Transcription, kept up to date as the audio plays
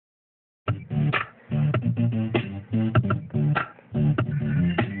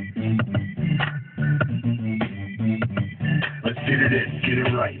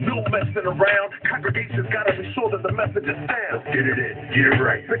messing around. Congregations gotta be sure that the message is sound. Get it in, get it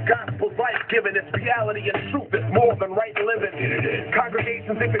right. The gospel's life-giving, it's reality and truth, it's more than right living. Get it in.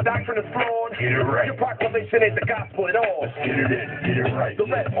 Congregations, if your doctrine is flawed, Get it right. your proclamation ain't the gospel at all. Get it in, get it right. The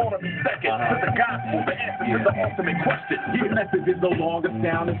rest ought to be second to the gospel, the answer to the ultimate question. The message is no longer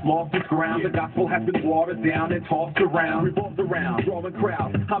sound, it's lost its ground. The gospel has been watered down and tossed around, revolves around, drawing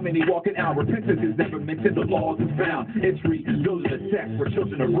crowds. How many walking out? Repentance is never mentioned, the laws is found. It's rebuilding the text, we're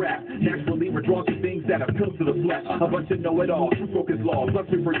children of wrath. Naturally, we're drawn to things that appeal to the flesh. A bunch of know-it-alls, focused laws, lest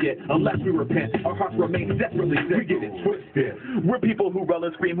we forget, unless we repent. Our hearts remain desperately sick. We get it twisted. We're people who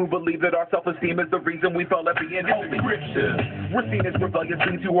relish scream, who believe that our self-esteem is the reason we fell at being holy Christians. We're seen as rebellious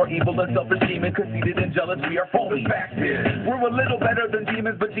beings who are evil and selfish, demon, conceited and jealous. We are phony. Fact is, we're a little better than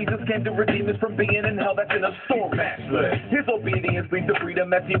demons, but Jesus came to redeem us from being in hell. That's in a storm matchless. His obedience leads to freedom,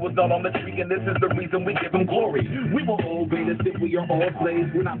 that he was not on the tree, and this is the reason we give him glory. We will obey this if we are all slaves.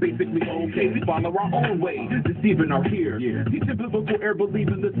 We're not basically okay, we follow our own way. Deceiving our peers. Teaching biblical air,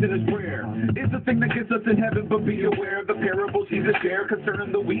 believing the sin is rare. It's the thing that gets us in heaven, but be aware of the parables Jesus shared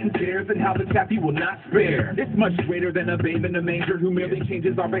concerning the wheat and tares and how the chaff he will not spare. It's much greater than a babe in a manger who merely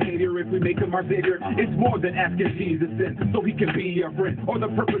changes our behavior if we make him our savior. It's more than asking Jesus in so he can be our friend, or the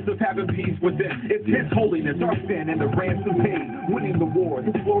purpose of having peace within. It's his holiness, our sin, and the ransom paid. Winning the war,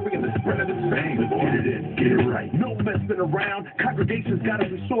 his glory, and the spread of his fame. Get it in, get it right. No messing around. Congregations gotta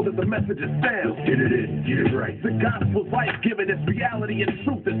be sure that the message is sound. Get it in, get it right. The gospel's life-giving, it's reality and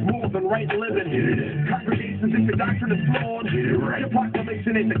truth, it's more than right living. Get it in. Congregations, if your doctrine is flawed, Get it right. your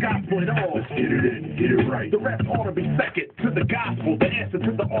proclamation ain't the gospel at all. Get it in, get it right. The rest ought to be second to the gospel, the answer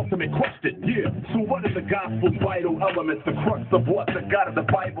to the ultimate question. So what is the gospel's vital elements, the crux of what the God of the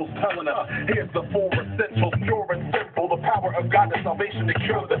Bible's telling us? Here's the four essentials, pure and simple. The power of God to salvation to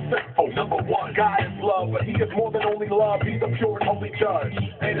cure the sinful. Number one, God is love, but he is more than only love. He's a pure and holy judge,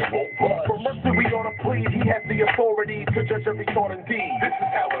 and it won't budge. For mercy we ought to plead. He has the authority to judge every thought and deed. This is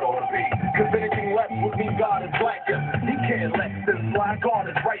how it ought to be. Because anything less would mean God is lacking. He can't let sin fly. God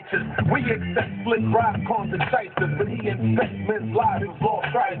is righteous. We accept split drive, cons and chasers, but he infects men's lives with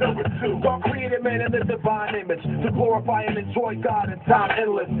lost strife. Number two, God created man in the divine image to glorify and enjoy God in time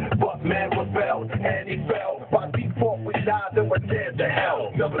endless. But man rebelled and he fell. By default we died, then we're dead to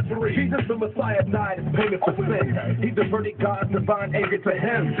hell. Number three, Jesus the Messiah died as payment for sin. He diverted God's divine anger to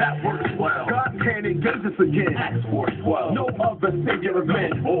him. That works well. God can't engage us again. Acts 4:12. No other savior of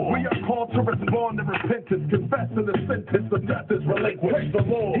men. We are called to respond to repentance, confessing the sentence of death is relinquished. Praise the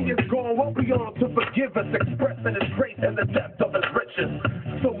Lord. He has gone well beyond to forgive us, expressing his grace and the depth of his riches.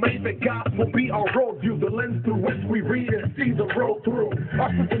 So may the gospel be our worldview, the lens through which we read and see the road through. Our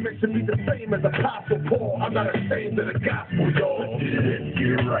sentiment should be the same as Apostle Paul. I'm not ashamed of the gospel, y'all. Get it in, get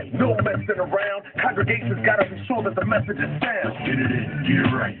it right. No messing around. Congregations gotta be sure that the message is sound. Get it in, get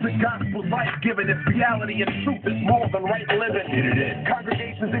it right. The gospel's life-giving, it's reality and truth, it's more than right living. Get it in.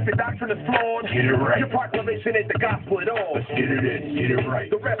 Congregations, if your doctrine is flawed, Get it right. your proclamation ain't the gospel at all. Get it in, get it right.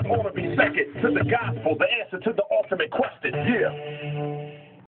 The rest ought to be second to the gospel, the answer to the ultimate question.